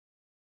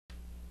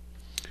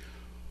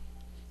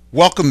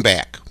Welcome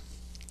back.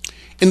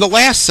 In the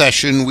last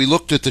session, we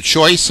looked at the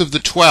choice of the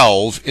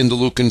 12 in the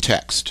Lucan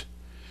text.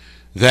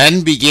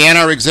 Then began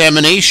our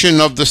examination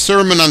of the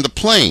Sermon on the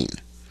Plain,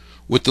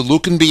 with the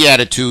Lucan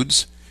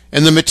Beatitudes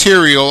and the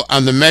material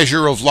on the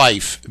measure of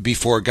life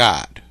before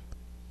God.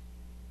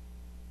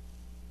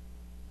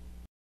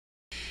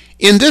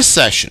 In this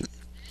session,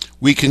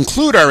 we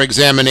conclude our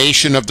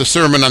examination of the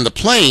Sermon on the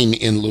Plain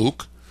in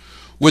Luke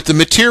with the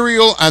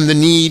material on the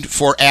need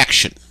for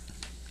action.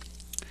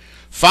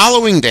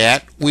 Following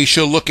that, we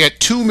shall look at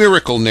two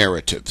miracle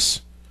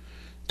narratives: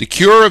 the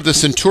cure of the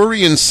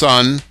centurion's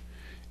son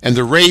and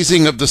the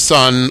raising of the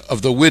son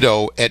of the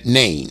widow at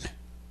Nain.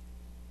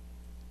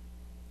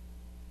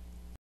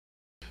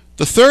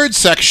 The third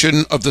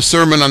section of the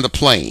Sermon on the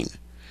Plain,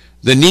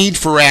 the need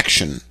for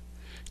action,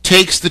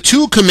 takes the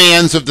two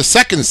commands of the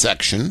second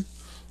section,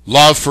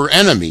 love for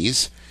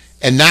enemies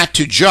and not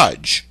to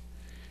judge,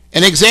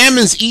 and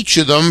examines each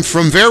of them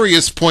from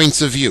various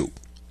points of view.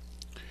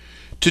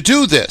 To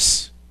do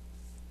this,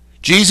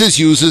 Jesus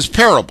uses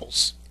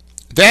parables.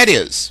 That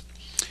is,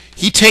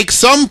 he takes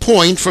some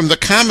point from the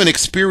common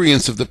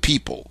experience of the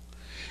people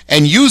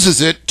and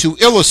uses it to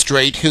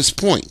illustrate his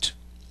point.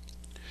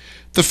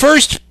 The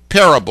first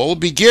parable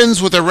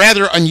begins with a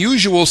rather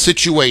unusual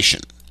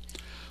situation: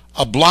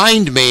 a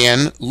blind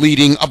man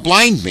leading a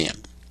blind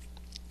man.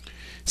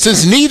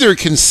 Since neither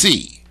can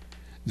see,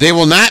 they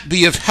will not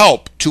be of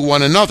help to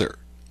one another,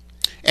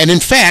 and in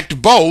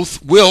fact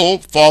both will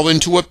fall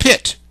into a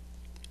pit.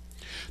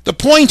 The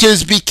point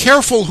is, be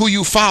careful who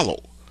you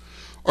follow,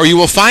 or you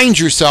will find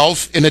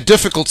yourself in a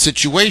difficult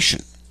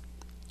situation.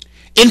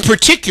 In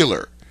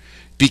particular,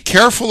 be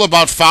careful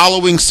about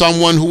following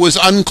someone who is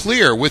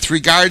unclear with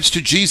regards to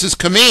Jesus'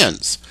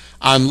 commands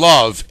on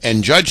love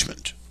and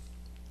judgment.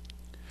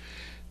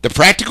 The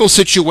practical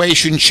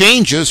situation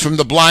changes from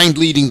the blind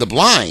leading the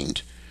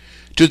blind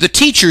to the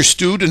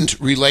teacher-student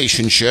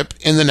relationship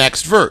in the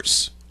next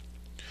verse.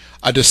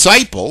 A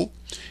disciple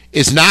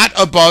is not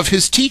above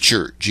his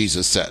teacher,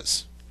 Jesus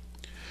says.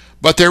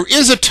 But there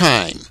is a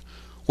time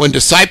when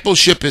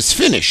discipleship is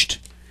finished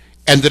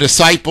and the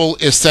disciple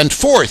is sent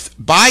forth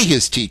by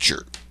his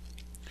teacher.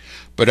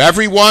 But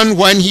everyone,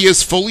 when he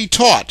is fully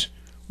taught,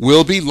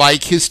 will be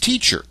like his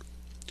teacher,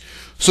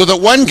 so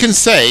that one can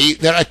say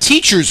that a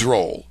teacher's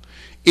role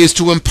is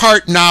to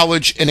impart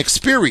knowledge and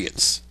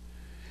experience,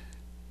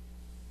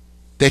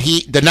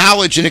 the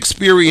knowledge and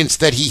experience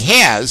that he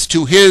has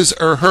to his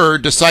or her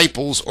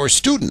disciples or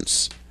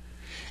students,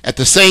 at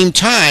the same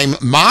time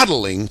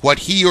modeling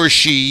what he or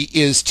she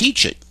is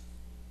teaching.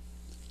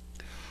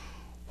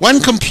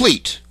 When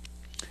complete,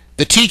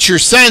 the teacher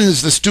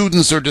sends the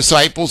students or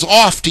disciples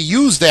off to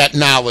use that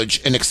knowledge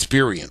and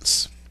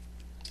experience.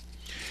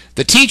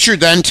 The teacher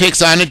then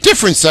takes on a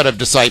different set of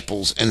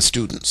disciples and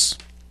students.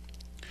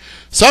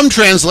 Some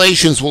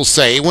translations will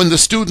say when the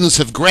students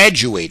have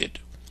graduated.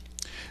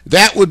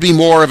 That would be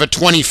more of a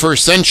 21st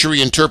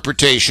century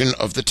interpretation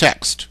of the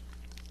text.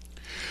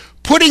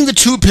 Putting the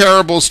two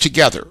parables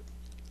together,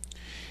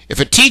 if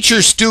a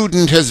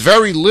teacher-student has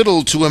very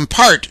little to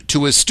impart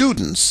to his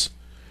students,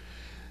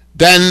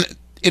 then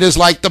it is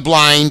like the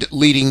blind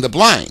leading the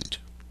blind.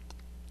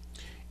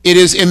 It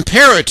is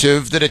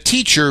imperative that a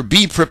teacher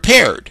be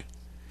prepared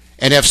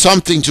and have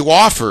something to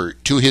offer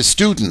to his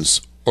students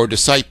or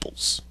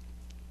disciples.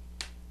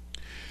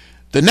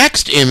 The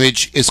next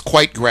image is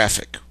quite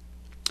graphic.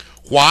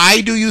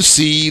 Why do you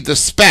see the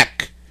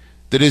speck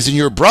that is in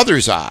your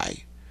brother's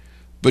eye,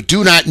 but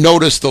do not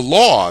notice the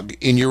log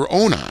in your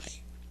own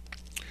eye?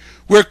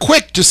 We're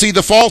quick to see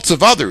the faults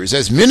of others,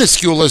 as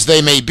minuscule as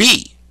they may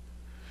be,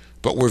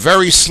 but we're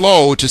very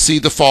slow to see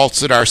the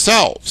faults in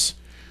ourselves,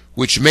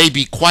 which may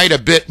be quite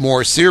a bit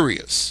more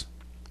serious.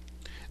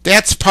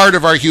 That's part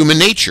of our human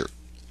nature.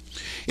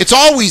 It's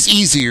always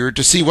easier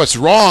to see what's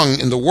wrong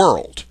in the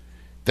world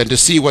than to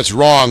see what's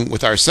wrong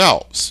with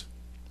ourselves.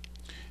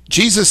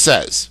 Jesus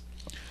says,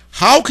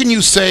 "How can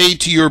you say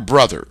to your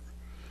brother,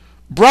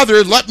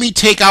 'Brother, let me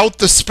take out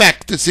the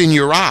speck that's in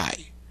your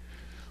eye,'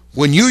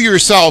 when you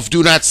yourself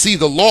do not see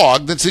the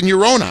log that's in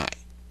your own eye?"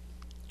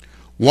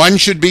 One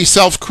should be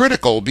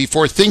self-critical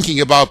before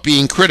thinking about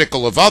being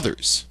critical of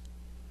others.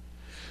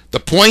 The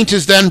point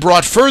is then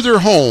brought further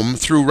home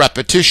through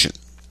repetition.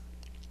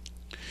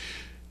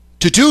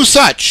 To do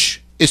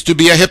such is to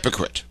be a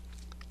hypocrite,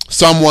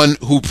 someone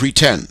who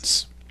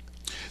pretends.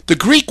 The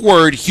Greek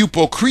word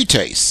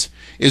hypokrites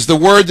is the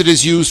word that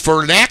is used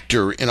for an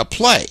actor in a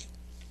play.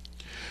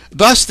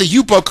 Thus, the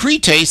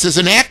hypokrites is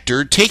an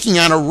actor taking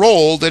on a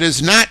role that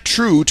is not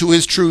true to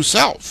his true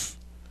self.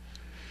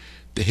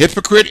 The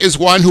hypocrite is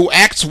one who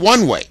acts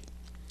one way,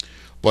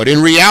 but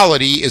in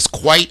reality is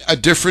quite a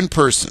different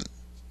person.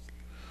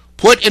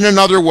 Put in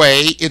another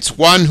way, it's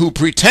one who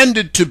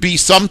pretended to be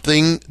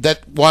something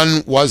that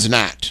one was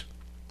not.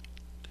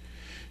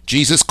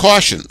 Jesus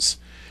cautions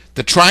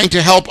that trying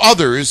to help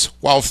others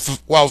while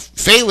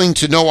failing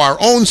to know our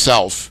own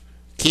self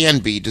can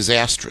be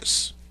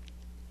disastrous.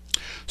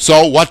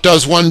 So what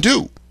does one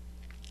do?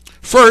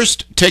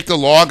 First, take the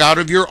log out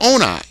of your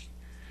own eye.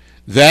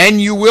 Then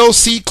you will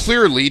see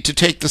clearly to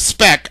take the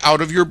speck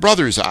out of your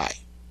brother's eye.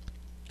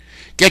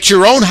 Get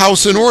your own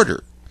house in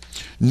order.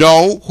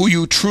 Know who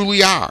you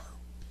truly are.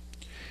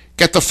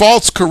 Get the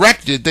faults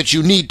corrected that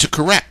you need to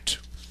correct.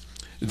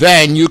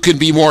 Then you can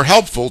be more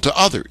helpful to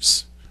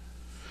others.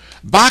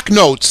 Bach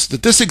notes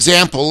that this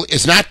example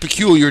is not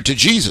peculiar to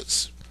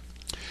Jesus.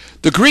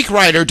 The Greek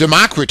writer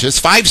Democritus,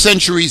 5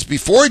 centuries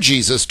before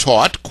Jesus,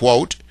 taught,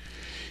 quote,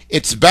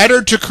 "It's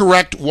better to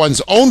correct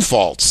one's own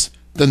faults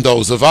than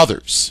those of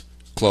others,"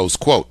 close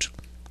quote.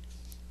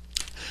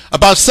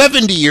 About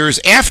 70 years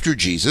after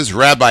Jesus,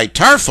 Rabbi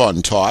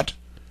Tarfon taught,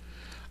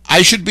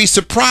 "I should be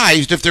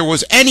surprised if there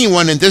was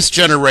anyone in this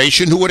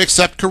generation who would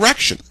accept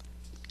correction.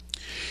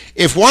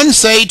 If one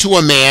say to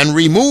a man,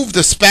 'Remove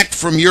the speck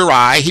from your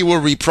eye,' he will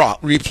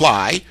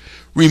reply,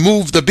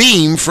 'Remove the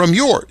beam from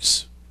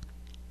yours.'"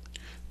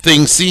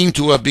 Things seem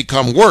to have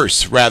become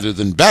worse rather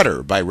than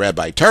better by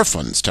Rabbi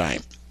Tarfon's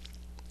time.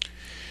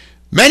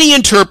 Many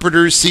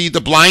interpreters see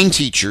the blind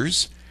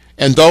teachers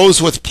and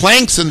those with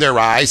planks in their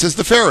eyes as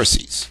the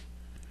Pharisees.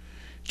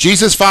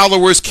 Jesus'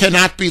 followers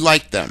cannot be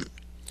like them.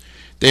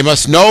 They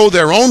must know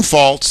their own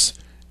faults,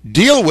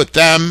 deal with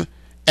them,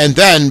 and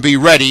then be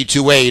ready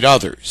to aid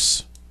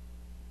others.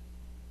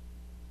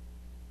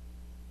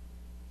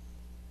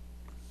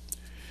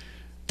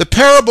 The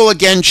parable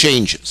again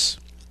changes,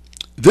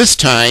 this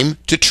time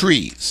to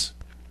trees.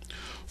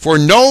 "For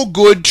no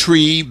good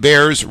tree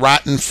bears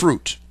rotten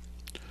fruit,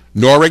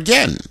 nor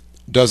again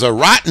does a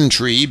rotten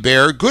tree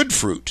bear good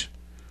fruit.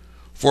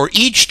 For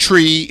each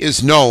tree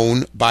is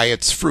known by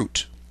its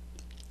fruit."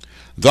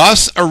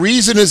 Thus a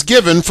reason is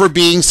given for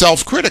being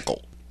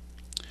self-critical.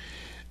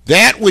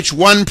 That which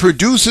one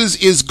produces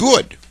is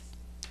good.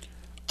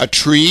 A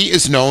tree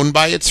is known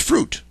by its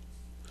fruit.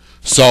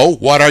 So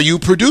what are you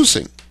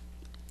producing?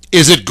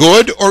 Is it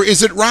good or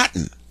is it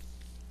rotten?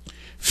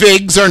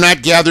 Figs are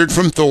not gathered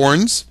from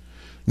thorns,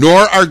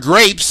 nor are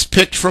grapes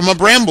picked from a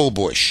bramble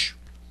bush.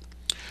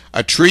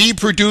 A tree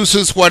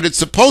produces what it's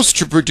supposed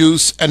to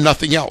produce and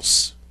nothing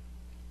else.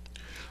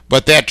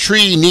 But that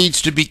tree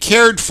needs to be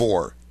cared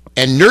for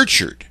and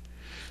nurtured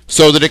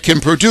so that it can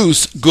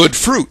produce good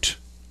fruit.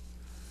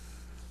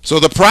 So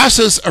the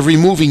process of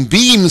removing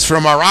beams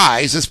from our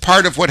eyes is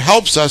part of what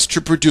helps us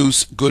to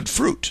produce good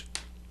fruit.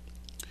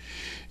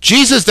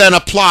 Jesus then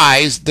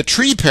applies the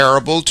tree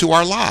parable to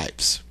our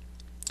lives.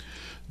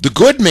 The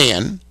good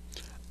man,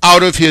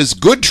 out of his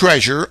good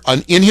treasure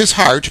in his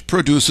heart,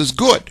 produces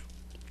good.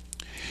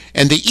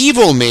 And the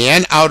evil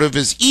man, out of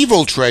his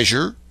evil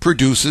treasure,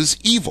 produces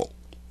evil.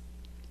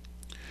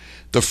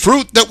 The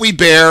fruit that we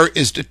bear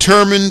is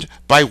determined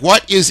by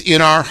what is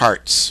in our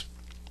hearts.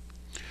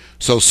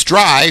 So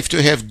strive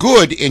to have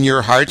good in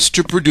your hearts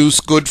to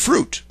produce good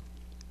fruit.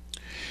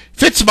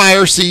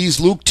 Fitzmyer sees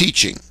Luke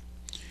teaching,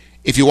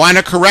 if you want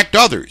to correct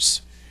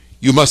others,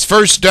 you must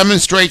first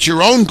demonstrate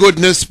your own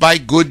goodness by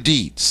good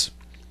deeds.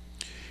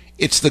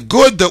 It's the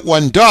good that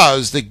one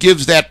does that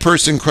gives that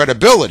person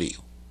credibility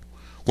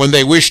when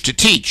they wish to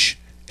teach,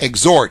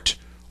 exhort,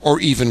 or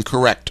even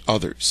correct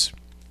others.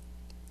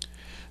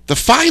 The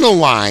final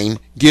line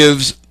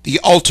gives the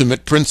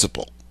ultimate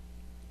principle.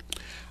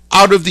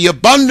 Out of the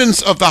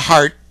abundance of the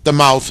heart, the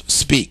mouth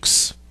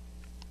speaks.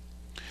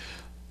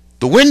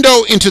 The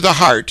window into the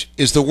heart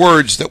is the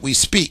words that we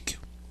speak.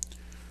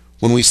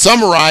 When we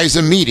summarize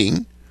a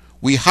meeting,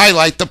 we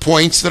highlight the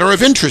points that are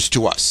of interest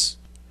to us.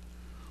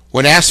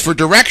 When asked for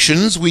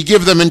directions, we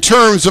give them in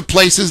terms of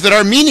places that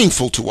are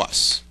meaningful to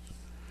us.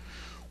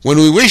 When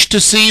we wish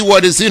to see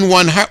what is in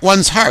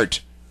one's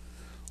heart,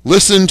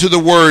 listen to the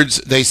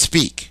words they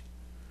speak.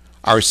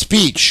 Our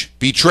speech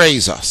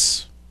betrays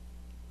us.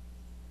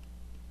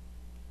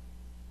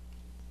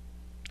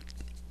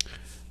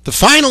 The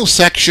final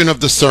section of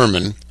the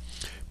sermon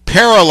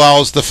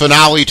parallels the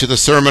finale to the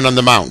Sermon on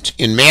the Mount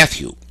in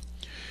Matthew,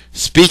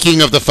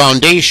 speaking of the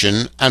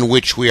foundation on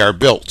which we are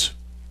built.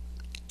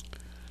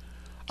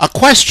 A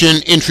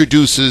question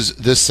introduces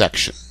this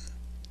section.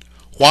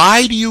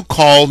 Why do you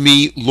call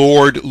me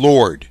Lord,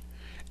 Lord,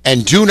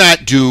 and do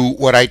not do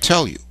what I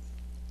tell you?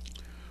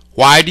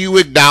 Why do you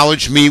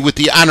acknowledge me with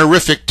the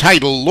honorific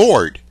title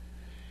Lord,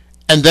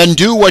 and then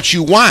do what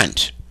you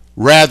want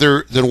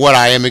rather than what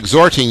I am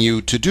exhorting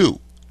you to do?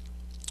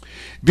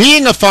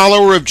 Being a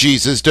follower of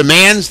Jesus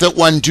demands that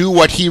one do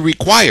what he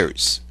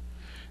requires.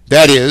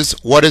 That is,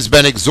 what has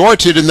been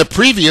exhorted in the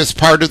previous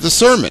part of the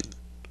sermon,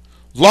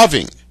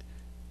 loving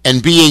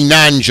and being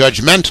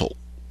non-judgmental.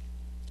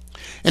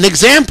 An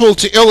example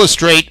to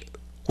illustrate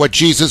what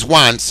Jesus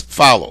wants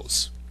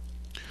follows.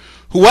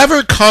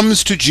 Whoever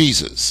comes to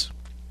Jesus,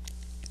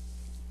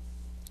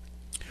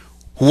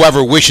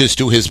 whoever wishes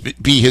to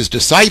be his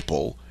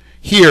disciple,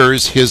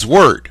 hears his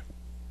word.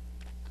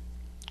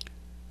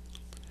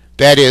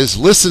 That is,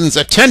 listens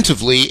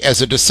attentively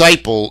as a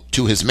disciple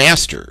to his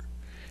master,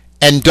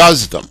 and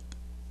does them.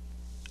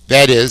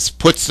 That is,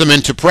 puts them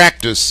into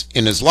practice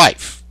in his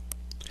life.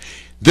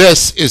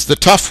 This is the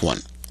tough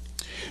one.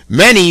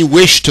 Many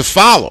wish to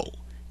follow,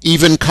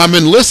 even come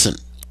and listen.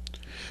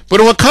 But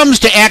when it comes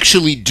to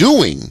actually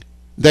doing,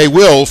 they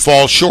will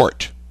fall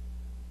short.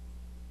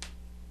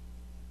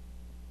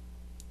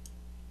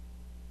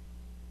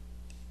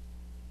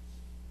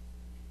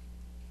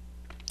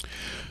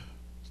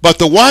 But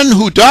the one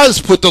who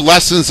does put the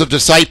lessons of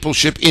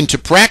discipleship into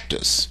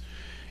practice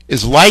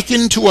is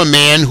likened to a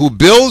man who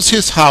builds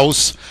his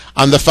house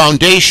on the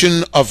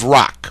foundation of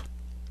rock.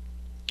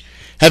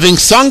 Having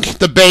sunk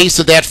the base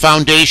of that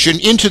foundation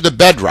into the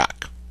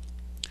bedrock.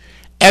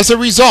 As a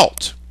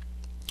result,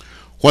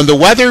 when the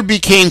weather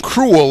became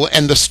cruel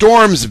and the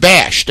storms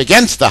bashed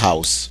against the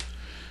house,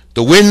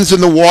 the winds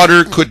and the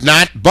water could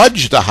not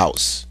budge the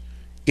house.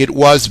 It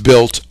was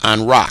built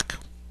on rock.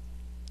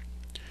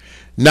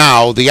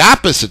 Now, the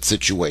opposite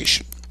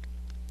situation,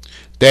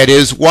 that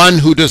is, one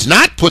who does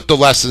not put the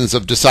lessons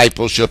of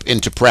discipleship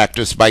into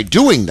practice by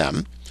doing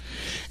them,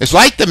 is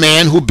like the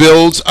man who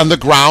builds on the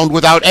ground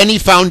without any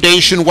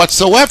foundation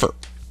whatsoever.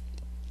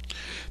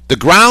 The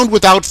ground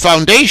without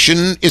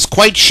foundation is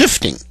quite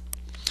shifting,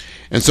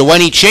 and so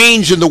any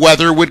change in the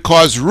weather would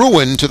cause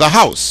ruin to the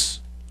house.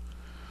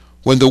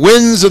 When the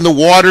winds and the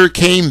water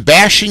came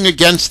bashing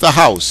against the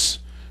house,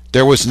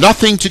 there was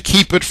nothing to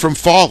keep it from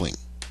falling,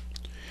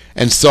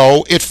 and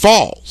so it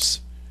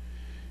falls.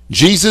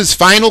 Jesus'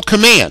 final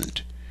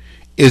command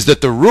is that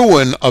the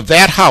ruin of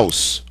that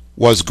house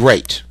was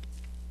great.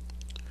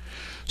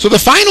 So the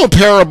final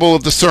parable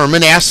of the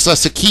sermon asks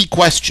us a key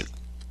question.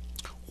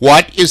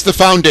 What is the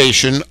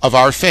foundation of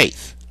our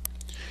faith?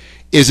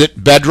 Is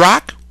it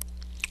bedrock,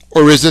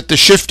 or is it the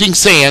shifting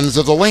sands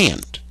of the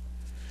land?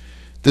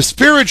 The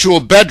spiritual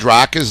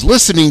bedrock is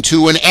listening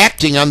to and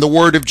acting on the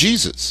word of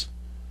Jesus.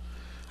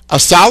 A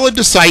solid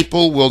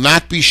disciple will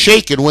not be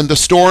shaken when the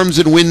storms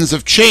and winds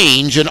of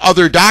change and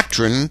other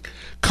doctrine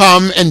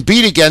come and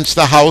beat against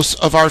the house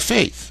of our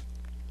faith.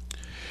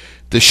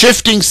 The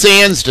shifting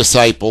sands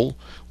disciple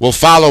will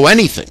follow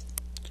anything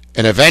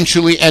and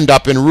eventually end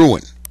up in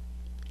ruin.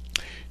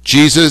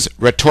 Jesus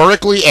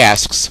rhetorically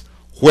asks,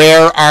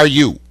 "Where are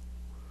you?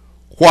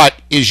 What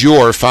is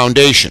your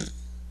foundation?"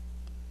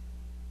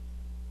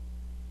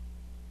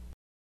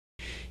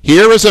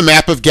 Here is a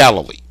map of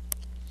Galilee,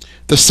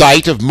 the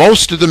site of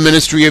most of the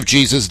ministry of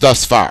Jesus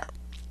thus far.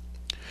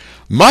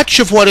 Much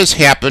of what has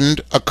happened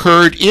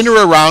occurred in or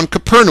around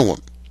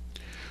Capernaum,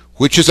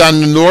 which is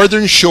on the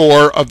northern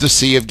shore of the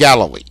Sea of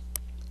Galilee.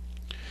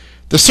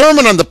 The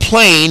Sermon on the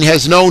Plain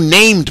has no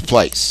named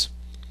place,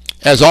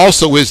 as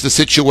also is the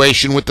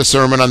situation with the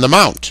Sermon on the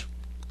Mount.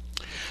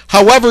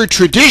 However,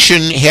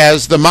 tradition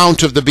has the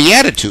Mount of the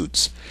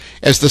Beatitudes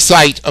as the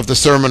site of the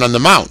Sermon on the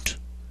Mount,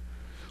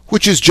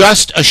 which is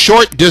just a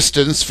short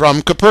distance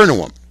from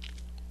Capernaum.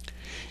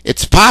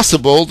 It's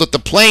possible that the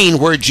plain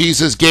where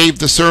Jesus gave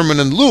the sermon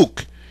in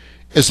Luke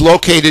is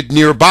located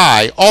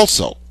nearby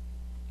also.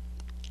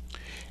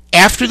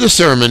 After the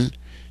sermon,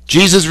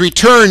 Jesus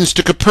returns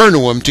to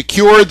Capernaum to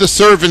cure the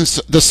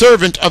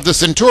servant of the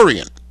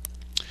centurion,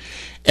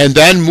 and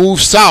then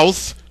moves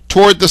south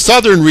toward the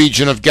southern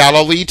region of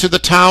Galilee to the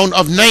town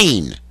of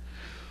Nain,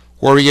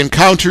 where he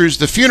encounters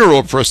the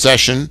funeral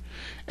procession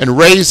and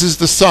raises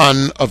the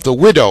son of the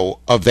widow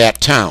of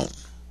that town.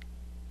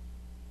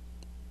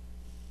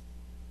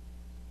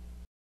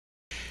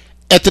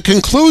 At the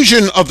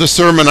conclusion of the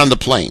Sermon on the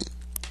Plain,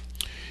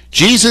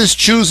 Jesus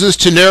chooses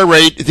to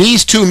narrate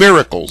these two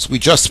miracles we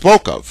just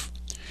spoke of,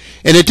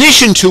 in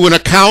addition to an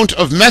account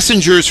of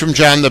messengers from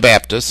John the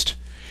Baptist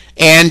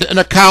and an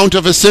account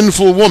of a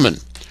sinful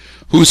woman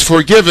who's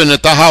forgiven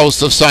at the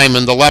house of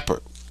Simon the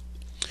leper.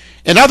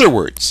 In other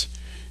words,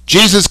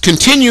 Jesus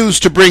continues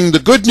to bring the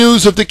good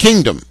news of the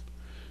kingdom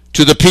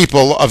to the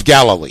people of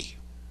Galilee.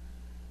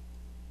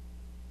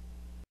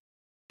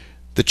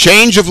 The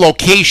change of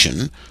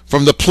location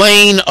from the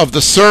plain of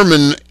the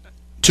sermon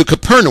to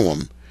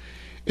Capernaum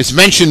is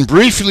mentioned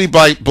briefly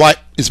by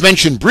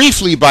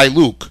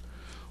Luke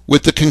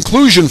with the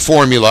conclusion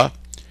formula,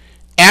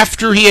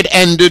 "After he had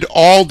ended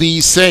all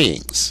these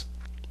sayings."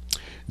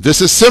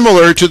 This is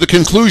similar to the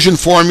conclusion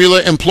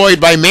formula employed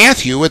by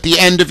Matthew at the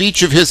end of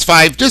each of his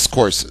 5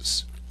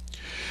 discourses.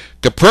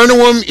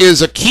 Capernaum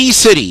is a key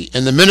city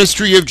in the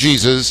ministry of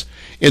Jesus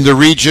in the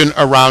region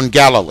around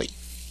Galilee.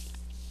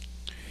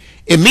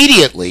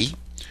 Immediately,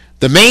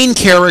 the main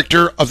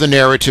character of the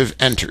narrative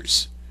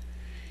enters.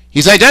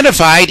 He's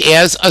identified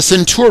as a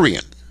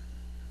centurion,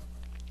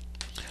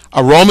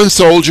 a Roman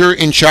soldier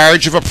in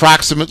charge of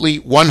approximately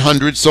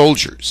 100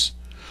 soldiers,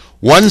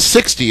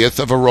 1/60th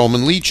of a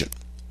Roman legion.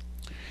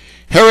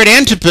 Herod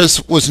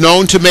Antipas was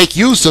known to make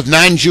use of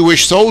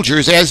non-Jewish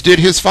soldiers, as did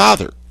his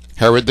father,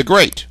 Herod the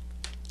Great.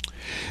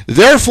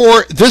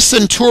 Therefore, this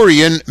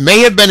centurion may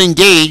have been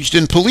engaged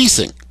in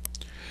policing,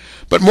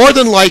 but more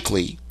than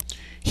likely,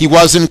 he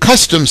was in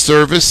customs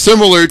service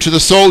similar to the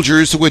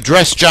soldiers who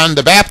addressed John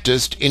the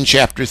Baptist in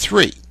chapter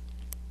 3.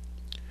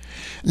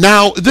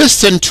 Now, this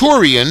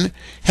centurion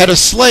had a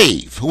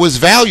slave who was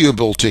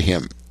valuable to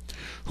him,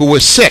 who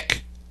was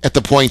sick at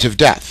the point of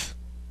death.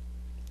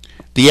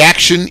 The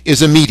action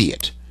is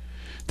immediate.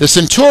 The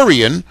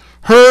centurion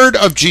heard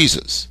of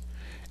Jesus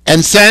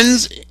and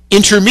sends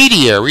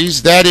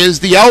intermediaries, that is,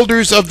 the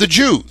elders of the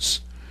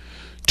Jews,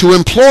 to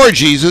implore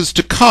Jesus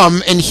to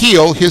come and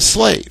heal his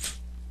slave.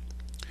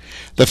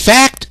 The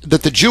fact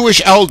that the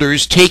Jewish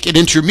elders take an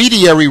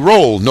intermediary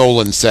role,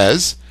 Nolan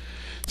says,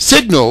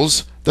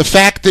 signals the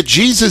fact that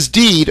Jesus'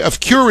 deed of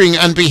curing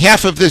on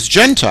behalf of this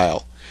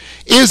Gentile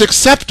is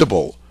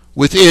acceptable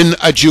within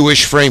a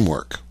Jewish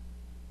framework.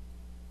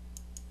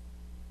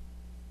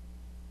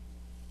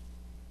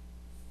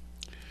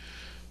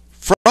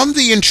 From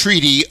the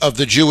entreaty of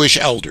the Jewish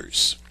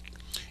elders,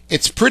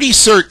 it's pretty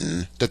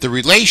certain that the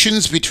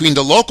relations between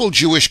the local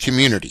Jewish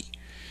community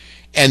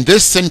and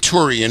this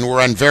centurion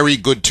were on very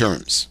good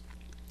terms.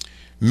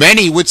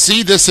 Many would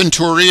see this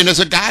centurion as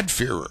a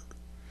God-fearer,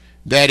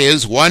 that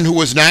is, one who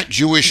was not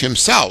Jewish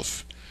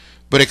himself,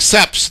 but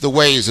accepts the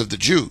ways of the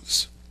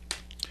Jews.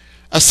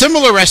 A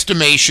similar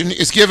estimation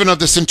is given of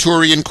the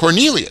centurion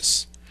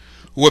Cornelius,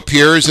 who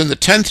appears in the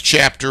 10th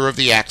chapter of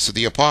the Acts of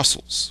the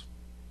Apostles.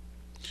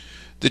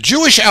 The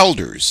Jewish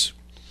elders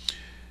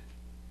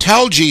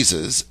tell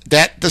Jesus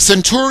that the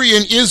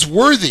centurion is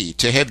worthy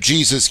to have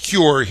Jesus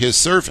cure his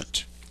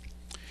servant.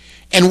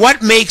 And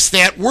what makes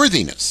that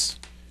worthiness?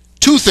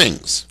 Two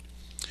things.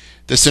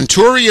 The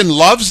centurion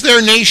loves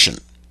their nation,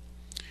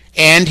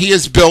 and he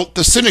has built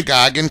the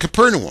synagogue in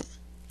Capernaum.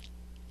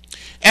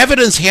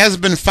 Evidence has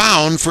been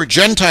found for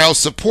Gentile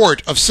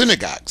support of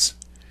synagogues,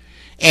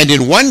 and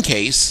in one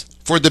case,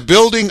 for the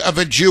building of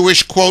a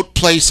Jewish, quote,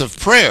 place of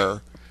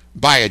prayer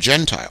by a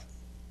Gentile.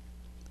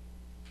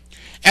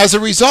 As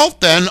a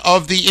result, then,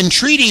 of the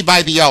entreaty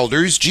by the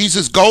elders,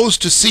 Jesus goes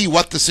to see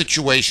what the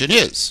situation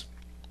is.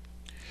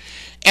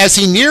 As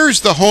he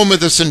nears the home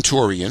of the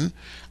centurion,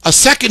 a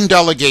second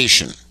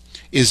delegation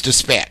is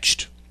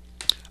dispatched,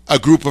 a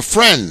group of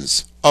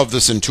friends of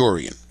the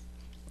centurion.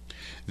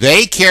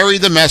 They carry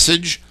the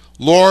message,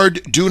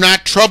 "Lord, do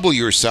not trouble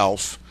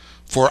yourself,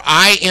 for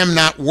I am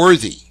not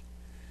worthy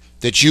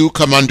that you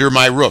come under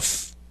my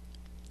roof."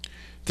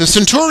 The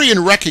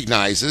centurion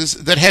recognizes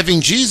that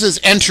having Jesus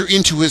enter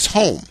into his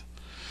home,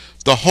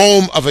 the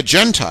home of a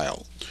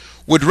Gentile,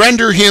 would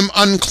render him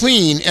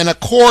unclean in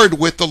accord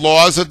with the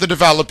laws of the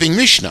developing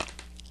Mishnah.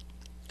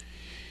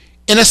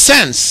 In a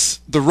sense,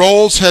 the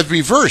roles have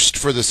reversed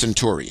for the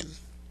centurion.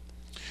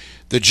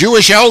 The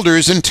Jewish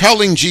elders, in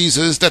telling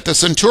Jesus that the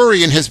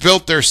centurion has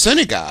built their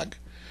synagogue,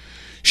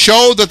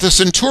 show that the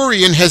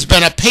centurion has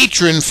been a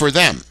patron for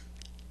them.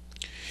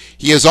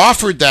 He has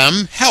offered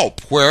them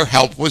help where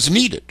help was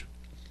needed.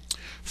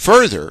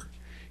 Further,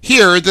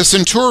 here the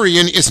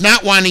centurion is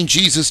not wanting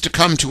Jesus to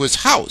come to his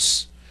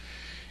house,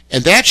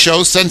 and that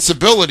shows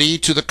sensibility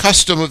to the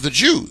custom of the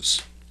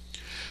Jews.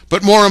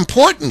 But more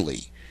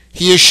importantly,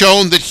 he has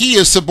shown that he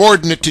is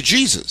subordinate to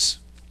Jesus.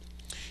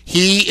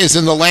 He is,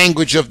 in the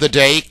language of the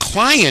day,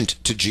 client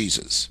to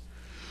Jesus,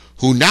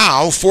 who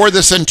now, for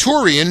the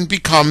centurion,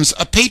 becomes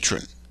a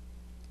patron.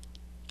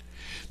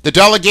 The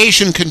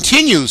delegation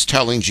continues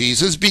telling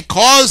Jesus,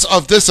 because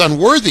of this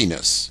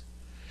unworthiness,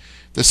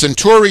 the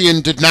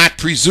centurion did not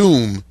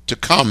presume to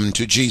come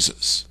to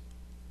Jesus.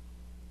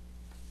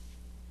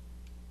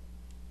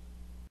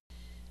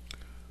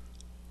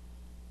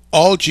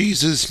 All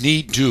Jesus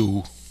need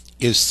do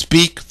is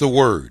speak the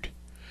word,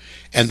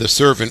 and the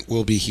servant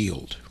will be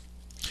healed.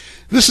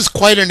 This is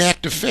quite an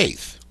act of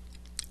faith,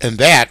 and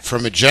that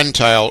from a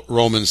Gentile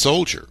Roman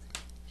soldier.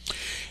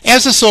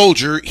 As a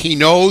soldier, he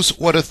knows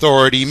what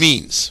authority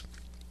means,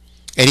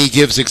 and he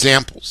gives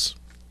examples.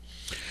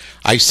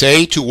 I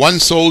say to one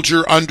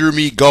soldier under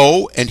me,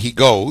 go, and he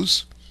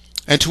goes,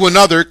 and to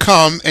another,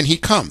 come, and he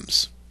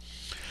comes.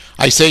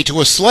 I say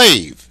to a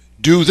slave,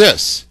 do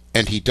this,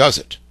 and he does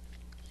it.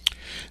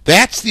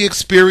 That's the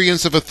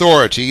experience of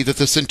authority that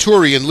the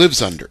centurion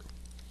lives under,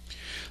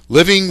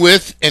 living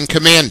with and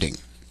commanding.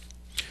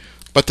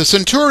 But the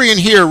centurion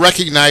here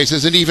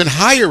recognizes an even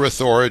higher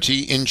authority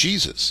in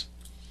Jesus.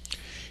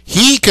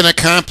 He can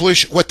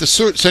accomplish what the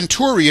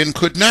centurion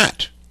could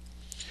not.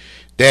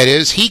 That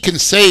is, he can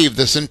save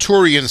the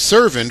centurion's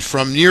servant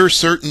from near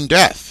certain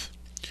death.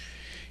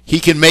 He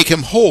can make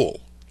him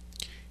whole.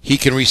 He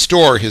can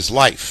restore his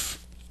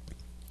life.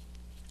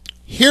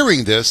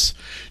 Hearing this,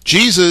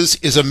 Jesus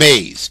is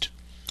amazed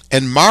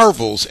and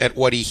marvels at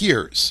what he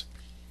hears,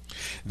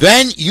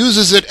 then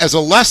uses it as a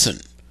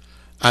lesson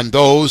on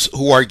those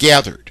who are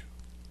gathered.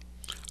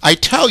 I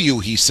tell you,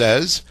 he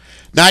says,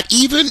 not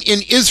even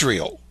in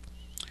Israel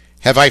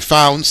have I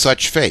found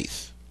such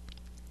faith.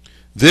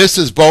 This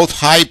is both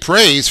high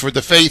praise for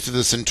the faith of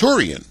the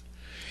centurion,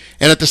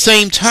 and at the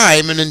same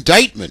time an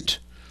indictment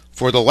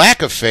for the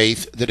lack of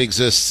faith that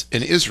exists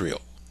in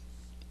Israel.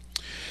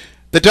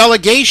 The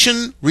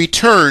delegation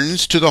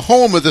returns to the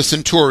home of the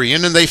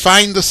centurion, and they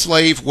find the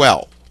slave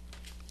well.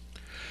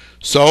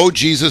 So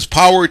Jesus'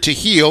 power to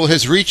heal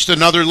has reached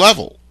another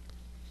level.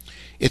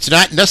 It's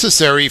not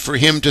necessary for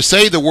him to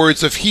say the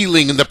words of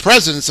healing in the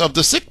presence of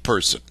the sick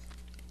person.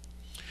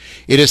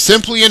 It is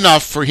simply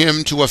enough for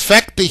him to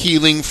effect the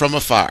healing from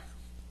afar.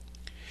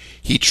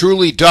 He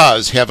truly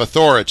does have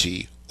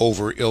authority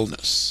over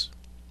illness.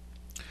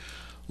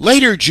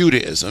 Later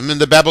Judaism in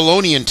the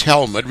Babylonian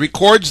Talmud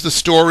records the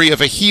story of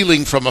a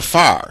healing from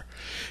afar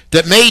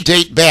that may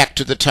date back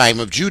to the time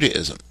of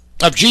Jesus.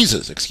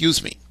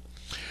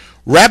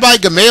 Rabbi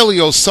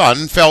Gamaliel's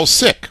son fell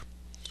sick,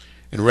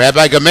 and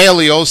Rabbi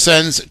Gamaliel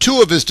sends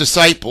two of his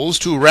disciples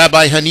to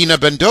Rabbi Hanina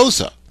ben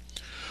Dosa,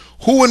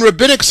 who in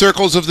rabbinic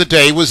circles of the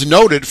day was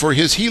noted for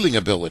his healing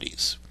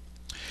abilities.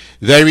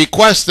 They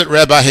request that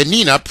Rabbi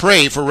Hanina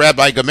pray for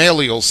Rabbi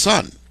Gamaliel's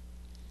son.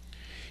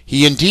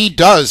 He indeed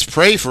does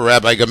pray for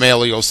Rabbi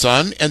Gamaliel's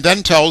son, and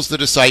then tells the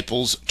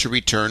disciples to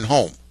return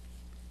home.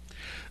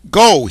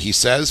 "Go," he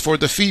says, "for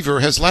the fever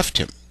has left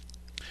him."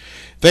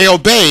 They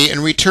obey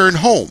and return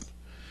home,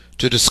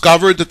 to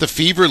discover that the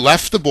fever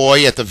left the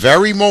boy at the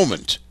very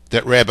moment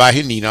that Rabbi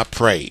Hanina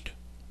prayed.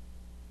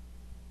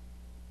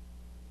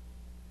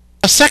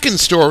 A second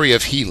story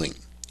of healing,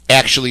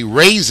 actually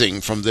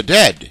raising from the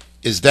dead,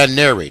 is then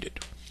narrated.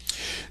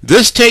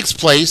 This takes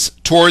place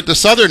toward the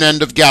southern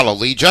end of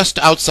Galilee, just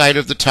outside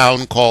of the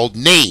town called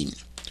Nain,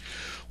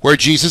 where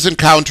Jesus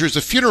encounters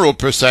a funeral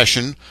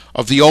procession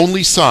of the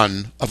only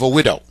son of a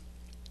widow.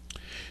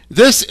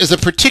 This is a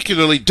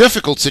particularly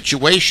difficult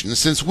situation,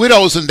 since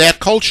widows in that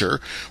culture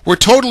were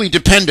totally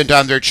dependent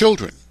on their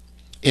children,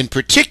 in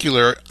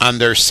particular on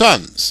their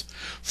sons,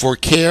 for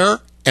care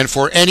and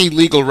for any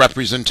legal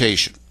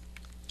representation.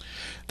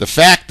 The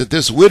fact that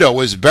this widow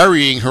is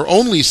burying her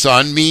only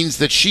son means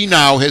that she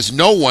now has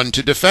no one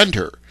to defend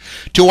her,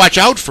 to watch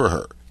out for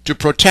her, to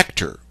protect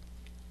her.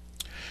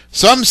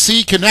 Some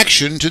see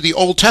connection to the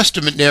Old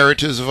Testament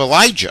narratives of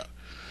Elijah,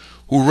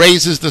 who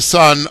raises the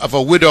son of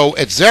a widow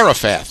at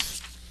Zarephath,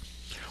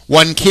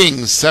 1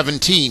 Kings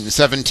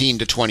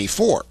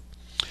 17:17-24,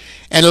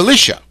 and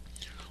Elisha,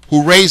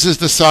 who raises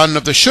the son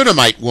of the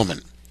Shunammite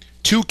woman,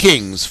 2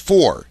 Kings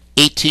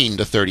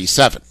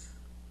 4:18-37.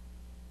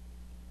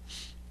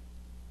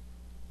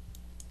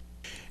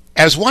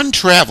 As one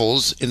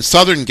travels in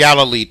southern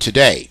Galilee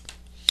today,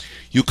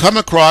 you come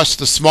across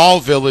the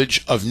small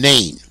village of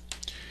Nain.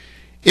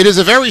 It is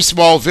a very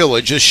small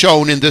village, as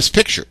shown in this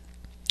picture.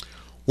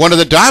 One of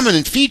the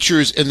dominant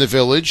features in the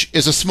village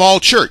is a small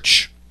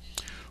church,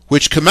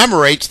 which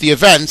commemorates the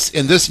events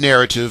in this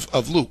narrative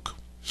of Luke.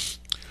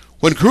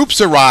 When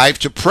groups arrive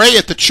to pray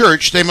at the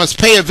church, they must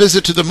pay a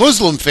visit to the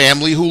Muslim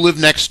family who live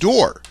next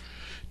door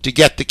to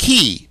get the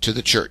key to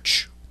the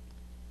church.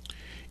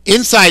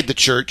 Inside the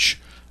church,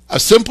 a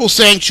simple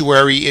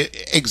sanctuary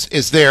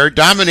is there,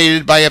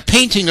 dominated by a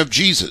painting of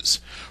Jesus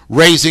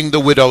raising the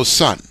widow's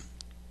son.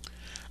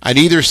 On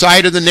either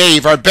side of the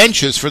nave are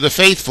benches for the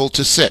faithful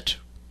to sit.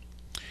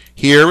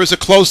 Here is a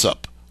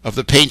close-up of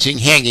the painting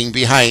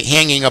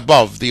hanging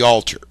above the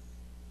altar.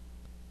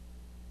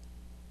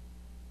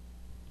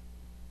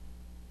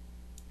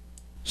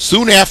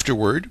 Soon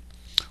afterward,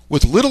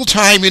 with little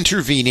time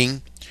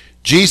intervening,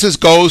 Jesus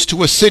goes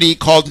to a city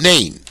called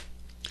Nain,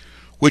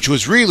 which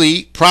was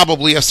really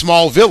probably a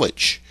small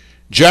village,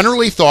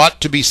 generally thought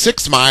to be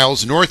 6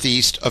 miles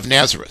northeast of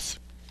Nazareth,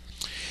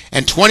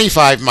 and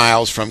 25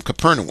 miles from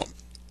Capernaum.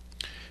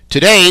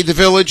 Today, the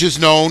village is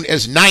known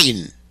as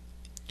Nain.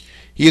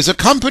 He is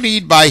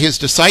accompanied by his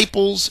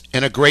disciples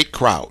and a great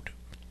crowd.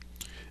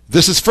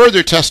 This is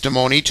further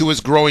testimony to his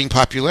growing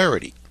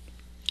popularity.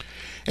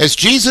 As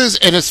Jesus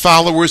and his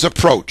followers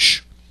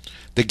approach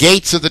the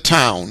gates of the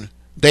town,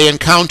 they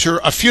encounter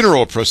a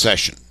funeral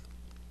procession.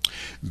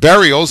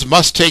 Burials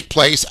must take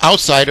place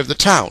outside of the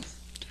town,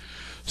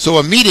 so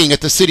a meeting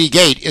at the city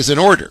gate is in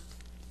order.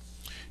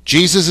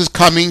 Jesus is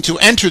coming to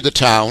enter the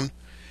town,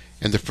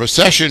 and the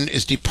procession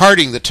is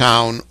departing the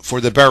town for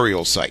the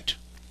burial site.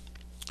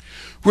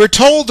 We're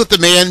told that the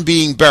man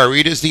being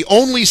buried is the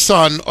only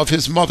son of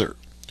his mother,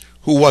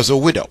 who was a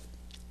widow.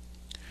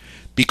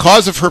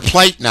 Because of her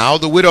plight now,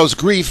 the widow's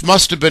grief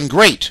must have been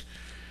great,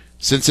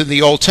 since in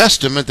the Old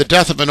Testament the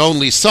death of an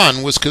only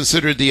son was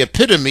considered the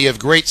epitome of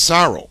great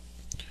sorrow.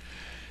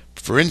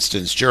 For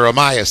instance,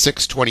 Jeremiah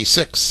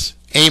 6:26,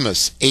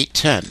 Amos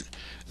 8:10,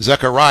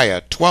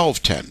 Zechariah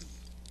 12:10.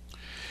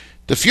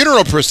 The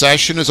funeral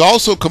procession is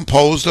also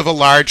composed of a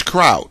large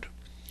crowd.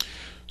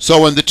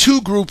 So when the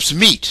two groups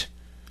meet,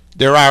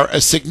 there are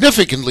a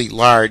significantly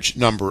large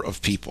number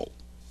of people.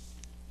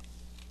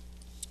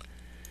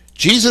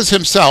 Jesus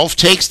himself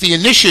takes the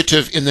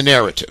initiative in the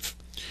narrative.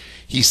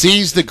 He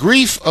sees the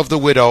grief of the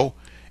widow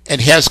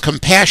and has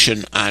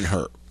compassion on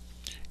her,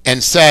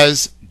 and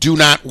says, "Do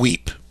not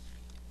weep."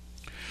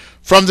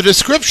 From the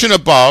description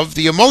above,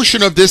 the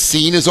emotion of this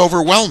scene is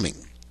overwhelming.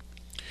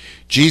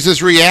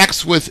 Jesus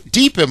reacts with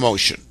deep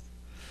emotion.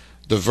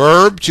 The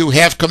verb to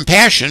have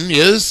compassion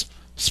is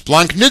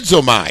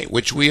splanchnizomai,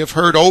 which we have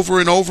heard over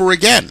and over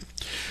again,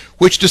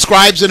 which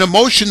describes an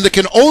emotion that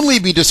can only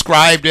be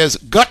described as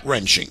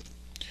gut-wrenching,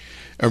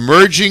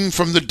 emerging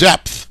from the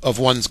depth of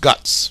one's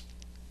guts.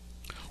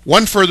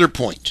 One further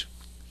point.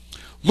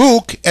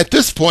 Luke, at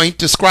this point,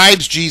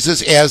 describes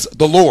Jesus as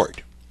the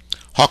Lord,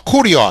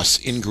 hakurios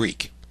in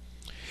Greek.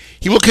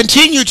 He will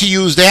continue to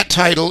use that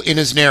title in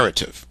his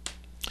narrative.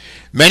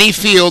 Many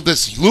feel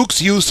that Luke's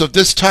use of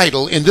this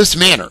title in this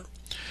manner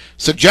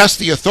suggests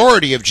the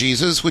authority of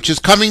Jesus, which is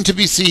coming to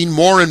be seen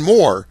more and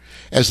more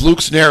as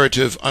Luke's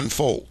narrative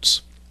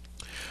unfolds.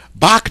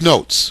 Bach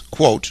notes,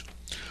 quote,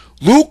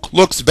 Luke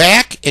looks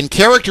back and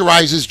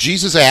characterizes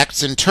Jesus'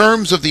 acts in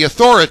terms of the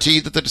authority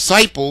that the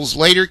disciples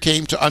later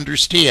came to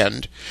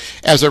understand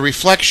as a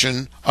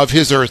reflection of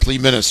his earthly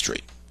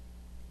ministry.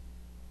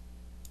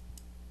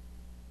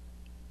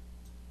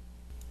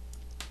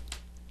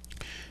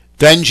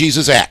 Then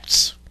Jesus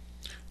acts.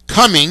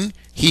 Coming,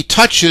 he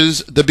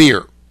touches the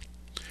bier.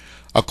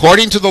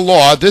 According to the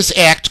law, this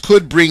act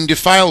could bring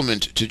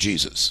defilement to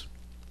Jesus.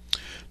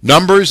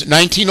 Numbers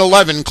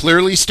 19:11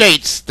 clearly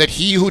states that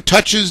he who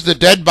touches the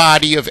dead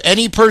body of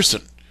any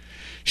person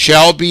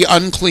shall be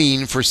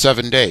unclean for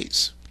 7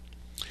 days.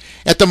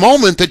 At the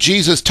moment that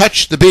Jesus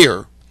touched the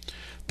bier,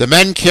 the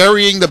men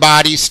carrying the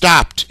body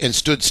stopped and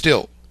stood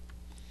still.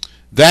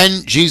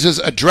 Then Jesus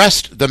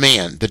addressed the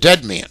man, the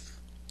dead man.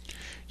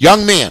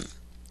 "Young man,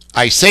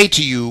 I say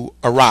to you,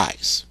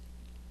 arise."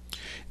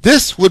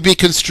 This would be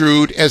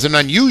construed as an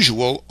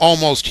unusual,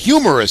 almost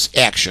humorous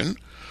action,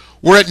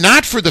 were it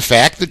not for the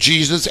fact that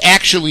Jesus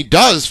actually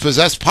does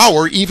possess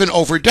power even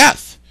over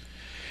death,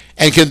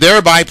 and can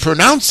thereby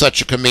pronounce such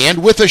a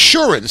command with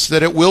assurance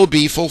that it will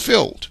be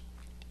fulfilled.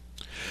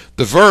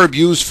 The verb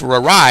used for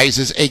arise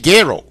is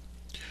egero,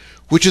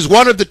 which is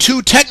one of the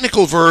two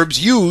technical verbs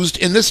used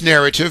in this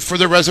narrative for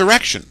the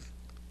resurrection.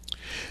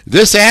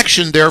 This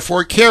action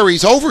therefore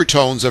carries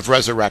overtones of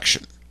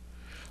resurrection,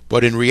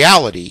 but in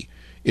reality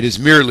it is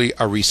merely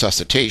a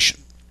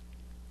resuscitation.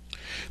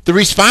 The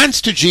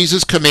response to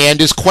Jesus' command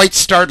is quite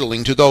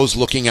startling to those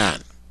looking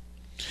on.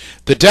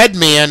 The dead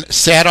man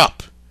sat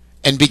up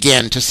and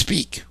began to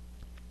speak.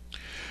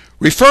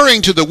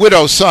 Referring to the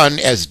widow's son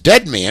as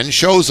dead man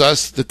shows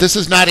us that this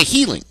is not a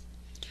healing.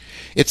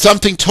 It's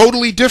something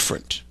totally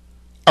different,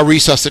 a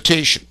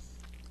resuscitation.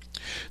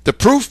 The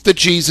proof that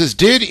Jesus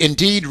did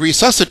indeed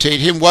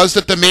resuscitate him was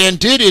that the man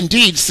did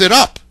indeed sit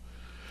up,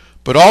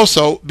 but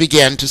also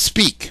began to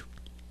speak.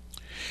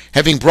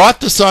 Having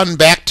brought the son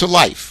back to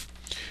life,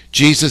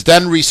 Jesus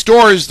then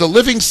restores the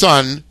living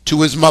son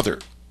to his mother.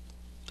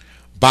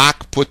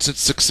 Bach puts it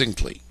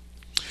succinctly.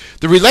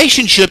 The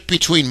relationship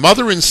between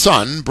mother and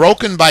son,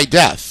 broken by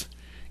death,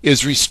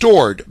 is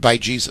restored by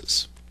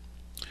Jesus.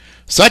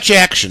 Such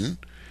action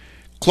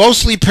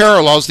closely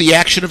parallels the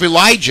action of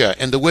Elijah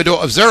and the widow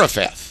of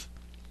Zarephath.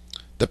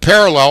 The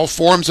parallel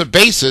forms a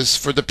basis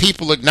for the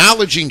people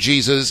acknowledging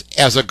Jesus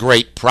as a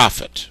great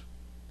prophet.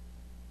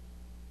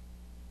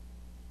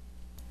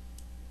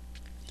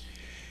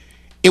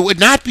 It would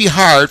not be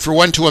hard for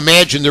one to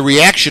imagine the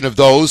reaction of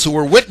those who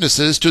were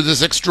witnesses to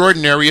this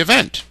extraordinary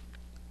event.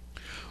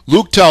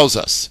 Luke tells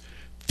us,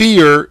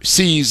 fear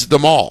seized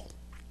them all.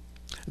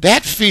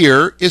 That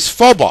fear is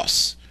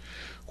phobos,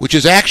 which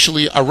is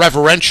actually a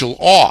reverential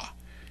awe,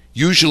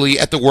 usually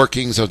at the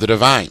workings of the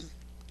divine.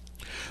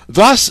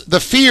 Thus, the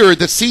fear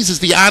that seizes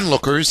the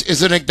onlookers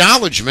is an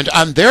acknowledgement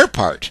on their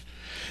part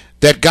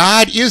that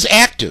God is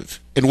active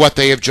in what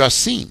they have just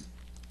seen.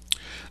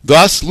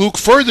 Thus, Luke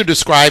further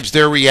describes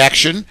their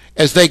reaction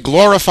as they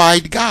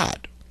glorified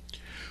God,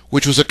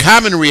 which was a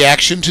common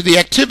reaction to the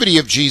activity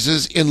of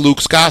Jesus in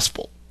Luke's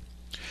Gospel.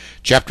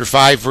 Chapter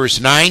 5, verse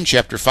 9,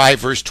 chapter 5,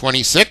 verse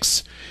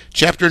 26,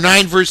 chapter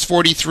 9, verse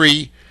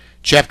 43,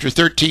 chapter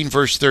 13,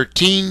 verse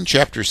 13,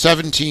 chapter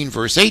 17,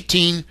 verse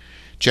 18,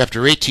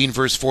 chapter 18,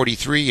 verse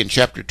 43, and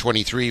chapter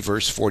 23,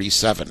 verse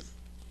 47.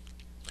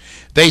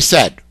 They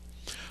said,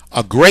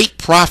 "A great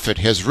prophet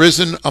has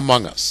risen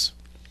among us."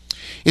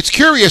 It's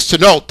curious to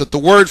note that the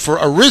word for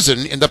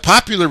arisen in the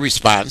popular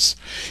response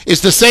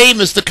is the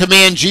same as the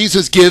command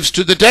Jesus gives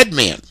to the dead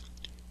man,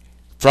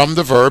 from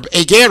the verb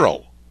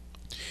egero.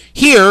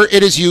 Here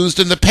it is used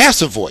in the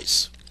passive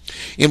voice,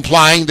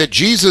 implying that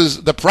Jesus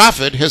the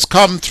prophet has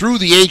come through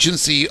the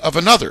agency of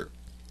another.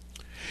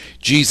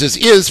 Jesus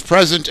is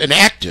present and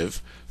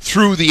active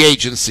through the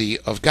agency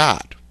of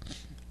God.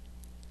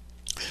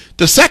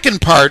 The second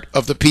part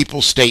of the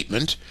people's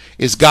statement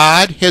is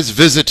God has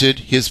visited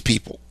his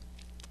people.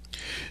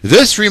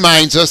 This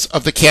reminds us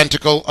of the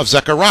Canticle of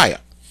Zechariah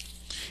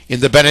in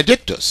the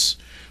Benedictus,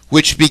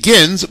 which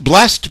begins,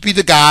 "Blessed be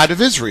the God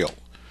of Israel,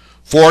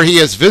 for he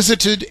has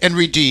visited and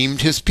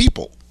redeemed his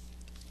people."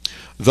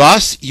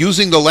 Thus,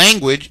 using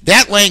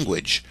that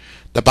language,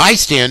 the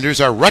bystanders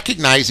are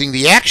recognizing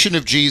the action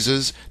of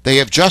Jesus they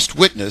have just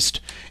witnessed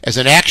as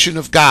an action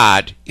of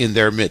God in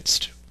their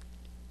midst.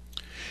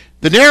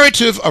 The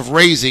narrative of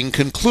raising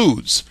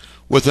concludes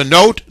with a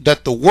note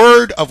that the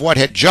word of what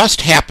had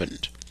just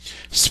happened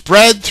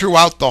spread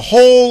throughout the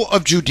whole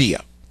of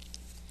Judea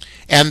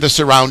and the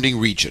surrounding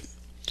region,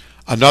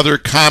 another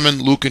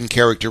common Lucan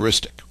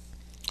characteristic.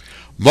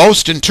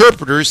 Most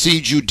interpreters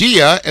see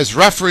Judea as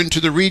referring to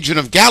the region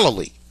of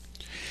Galilee,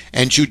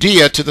 and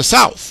Judea to the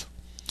south.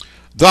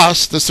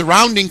 Thus, the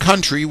surrounding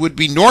country would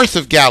be north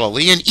of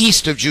Galilee and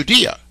east of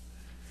Judea.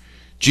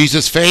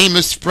 Jesus' fame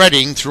is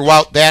spreading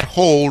throughout that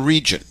whole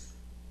region.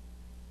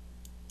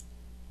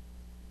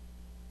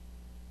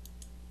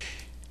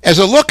 As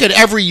a look at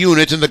every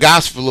unit in the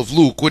Gospel of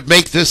Luke would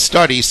make this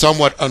study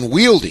somewhat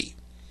unwieldy,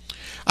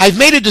 I've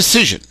made a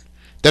decision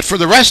that for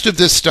the rest of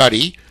this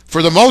study,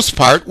 for the most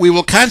part, we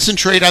will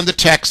concentrate on the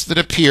texts that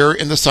appear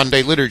in the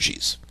Sunday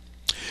liturgies.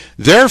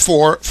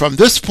 Therefore, from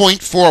this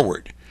point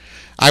forward,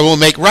 I will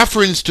make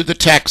reference to the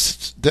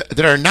texts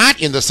that are not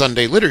in the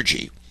Sunday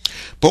liturgy,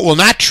 but will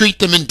not treat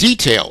them in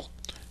detail,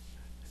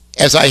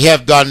 as I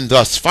have done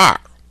thus far.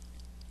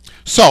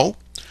 So,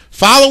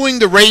 following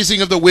the raising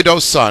of the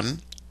widow's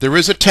son, there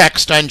is a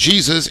text on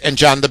Jesus and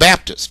John the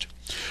Baptist,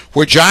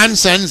 where John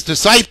sends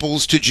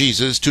disciples to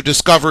Jesus to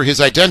discover his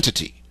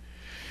identity,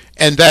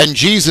 and then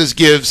Jesus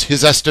gives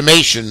his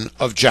estimation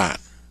of John.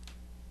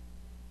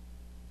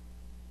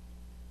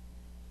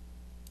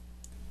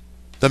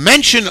 The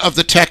mention of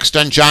the text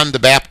on John the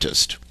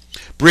Baptist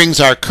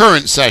brings our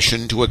current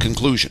session to a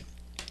conclusion.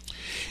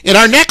 In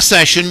our next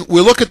session,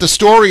 we'll look at the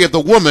story of the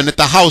woman at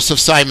the house of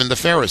Simon the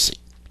Pharisee.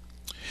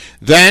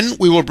 Then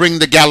we will bring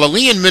the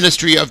Galilean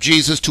ministry of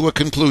Jesus to a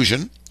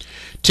conclusion,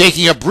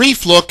 taking a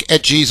brief look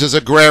at Jesus'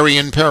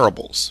 agrarian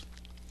parables.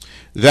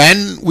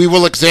 Then we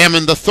will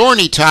examine the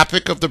thorny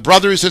topic of the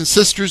brothers and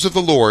sisters of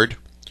the Lord,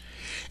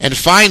 and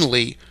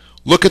finally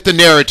look at the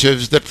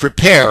narratives that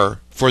prepare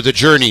for the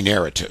journey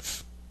narrative.